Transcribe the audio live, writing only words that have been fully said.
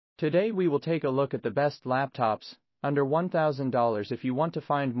Today we will take a look at the best laptops under $1,000. If you want to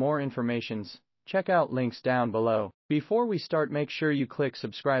find more information, check out links down below. Before we start, make sure you click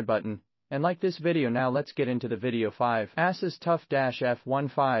subscribe button and like this video. Now let's get into the video. 5. ASUS TUF Dash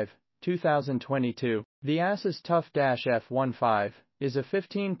F15, 2022. The ASUS TUF Dash F15 is a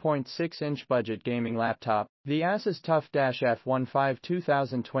 15.6-inch budget gaming laptop. The ASUS TUF Dash F15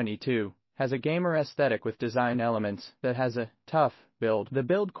 2022 has a gamer aesthetic with design elements that has a tough build. The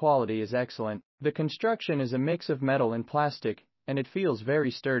build quality is excellent. The construction is a mix of metal and plastic, and it feels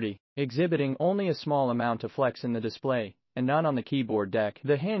very sturdy, exhibiting only a small amount of flex in the display and none on the keyboard deck.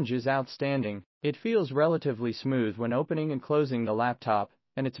 The hinge is outstanding. It feels relatively smooth when opening and closing the laptop,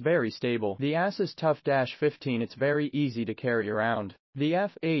 and it's very stable. The ASUS TUF Dash F15, it's very easy to carry around. The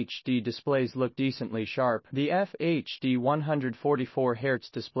FHD displays look decently sharp. The FHD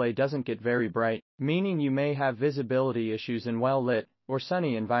 144Hz display doesn't get very bright, meaning you may have visibility issues in well-lit or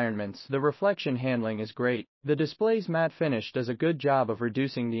sunny environments. The reflection handling is great. The display's matte finish does a good job of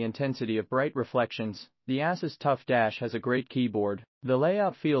reducing the intensity of bright reflections. The ASUS TUF Dash has a great keyboard. The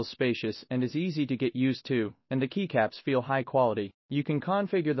layout feels spacious and is easy to get used to, and the keycaps feel high quality. You can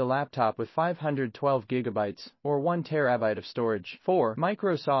configure the laptop with 512 GB or 1 TB of storage. 4.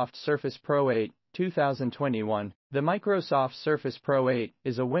 Microsoft Surface Pro 8, 2021. The Microsoft Surface Pro 8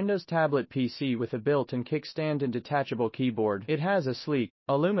 is a Windows tablet PC with a built-in kickstand and detachable keyboard. It has a sleek,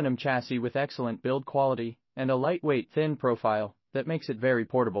 aluminum chassis with excellent build quality and a lightweight, thin profile that makes it very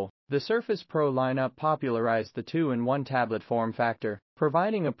portable. The Surface Pro lineup popularized the 2-in-1 tablet form factor,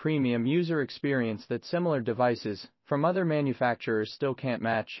 providing a premium user experience that similar devices from other manufacturers still can't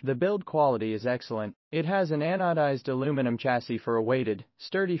match. The build quality is excellent. It has an anodized aluminum chassis for a weighted,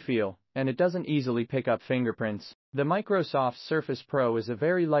 sturdy feel, and it doesn't easily pick up fingerprints. The Microsoft Surface Pro is a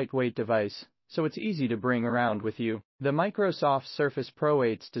very lightweight device, so it's easy to bring around with you. The Microsoft Surface Pro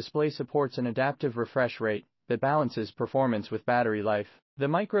 8's display supports an adaptive refresh rate that balances performance with battery life. The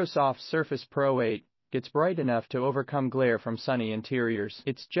Microsoft Surface Pro 8 gets bright enough to overcome glare from sunny interiors.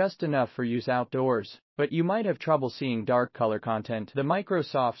 It's just enough for use outdoors, but you might have trouble seeing dark color content. The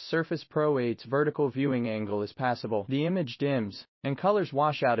Microsoft Surface Pro 8's vertical viewing angle is passable. The image dims, and colors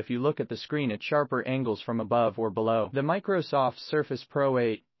wash out if you look at the screen at sharper angles from above or below. The Microsoft Surface Pro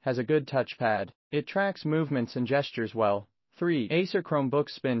 8 has a good touchpad. It tracks movements and gestures well. 3. Acer Chromebook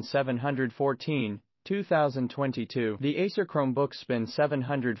Spin 714, 2022. The Acer Chromebook Spin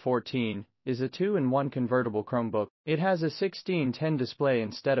 714 is a 2-in-1 convertible Chromebook. It has a 16:10 display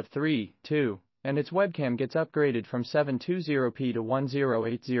instead of 3:2, and its webcam gets upgraded from 720p to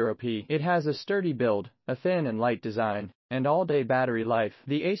 1080p. It has a sturdy build, a thin and light design, and all-day battery life.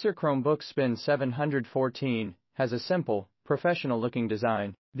 The Acer Chromebook Spin 714 has a simple, professional-looking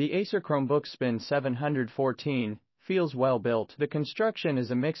design. The Acer Chromebook Spin 714 feels well built. The construction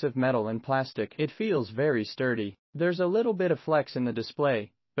is a mix of metal and plastic. It feels very sturdy. There's a little bit of flex in the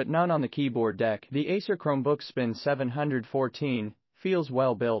display, but none on the keyboard deck. The Acer Chromebook Spin 714 feels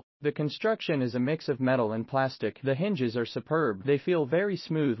well built. The construction is a mix of metal and plastic. The hinges are superb. They feel very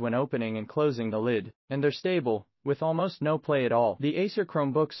smooth when opening and closing the lid, and they're stable, with almost no play at all. The Acer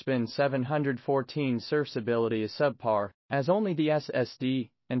Chromebook Spin 714 serviceability is subpar, as only the SSD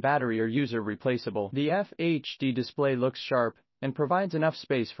and battery are user replaceable. The FHD display looks sharp and provides enough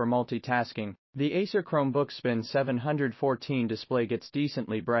space for multitasking. The Acer Chromebook Spin 714 display gets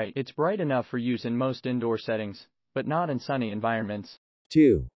decently bright. It's bright enough for use in most indoor settings, but not in sunny environments.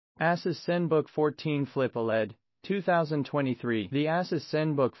 2. ASUS Zenbook 14 Flip OLED, 2023. The ASUS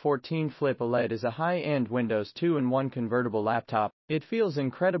Zenbook 14 Flip OLED is a high-end Windows 2-in-1 convertible laptop. It feels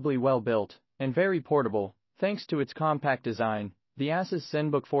incredibly well built and very portable, thanks to its compact design. The ASUS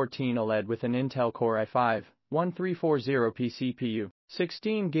Zenbook 14 OLED with an Intel Core i5-1340P CPU,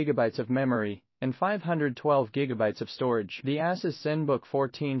 16 GB of memory, and 512 GB of storage. The ASUS Zenbook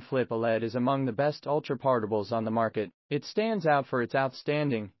 14 Flip OLED is among the best ultra-portables on the market. It stands out for its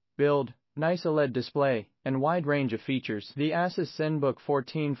outstanding build, nice OLED display, and wide range of features. The ASUS Zenbook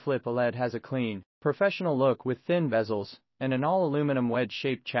 14 Flip OLED has a clean, professional look with thin bezels and an all-aluminum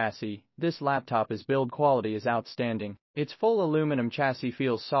wedge-shaped chassis. This laptop's build quality is outstanding. Its full aluminum chassis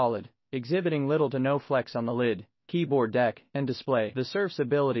feels solid, exhibiting little to no flex on the lid, keyboard deck, and display. The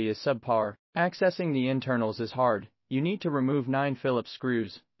serviceability is subpar. Accessing the internals is hard. You need to remove 9 Phillips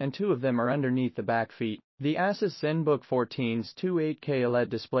screws, and 2 of them are underneath the back feet. The ASUS Zenbook 14's 2.8K OLED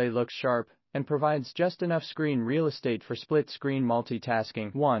display looks sharp and provides just enough screen real estate for split-screen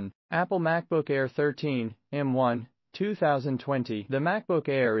multitasking. 1. Apple MacBook Air 13, M1, 2020. The MacBook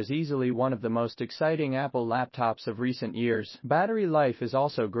Air is easily one of the most exciting Apple laptops of recent years. Battery life is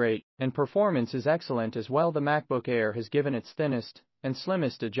also great, and performance is excellent as well. The MacBook Air has given its thinnest and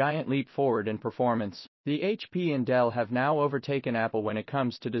slimmest a giant leap forward in performance. The HP and Dell have now overtaken Apple when it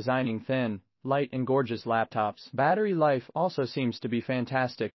comes to designing thin, light and gorgeous laptops. Battery life also seems to be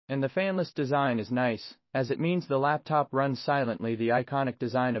fantastic, and the fanless design is nice, as it means the laptop runs silently. The iconic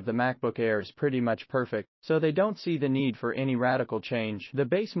design of the MacBook Air is pretty much perfect, so they don't see the need for any radical change. The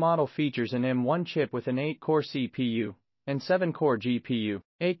base model features an M1 chip with an 8-core CPU and 7-core GPU,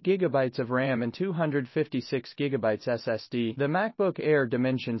 8GB of RAM and 256GB SSD. The MacBook Air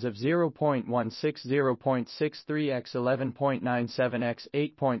dimensions of 0.16, x 11.97 x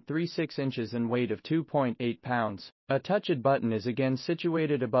 8.36 inches and weight of 2.8 pounds. A touch-it button is again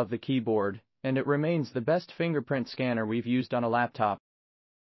situated above the keyboard, and it remains the best fingerprint scanner we've used on a laptop.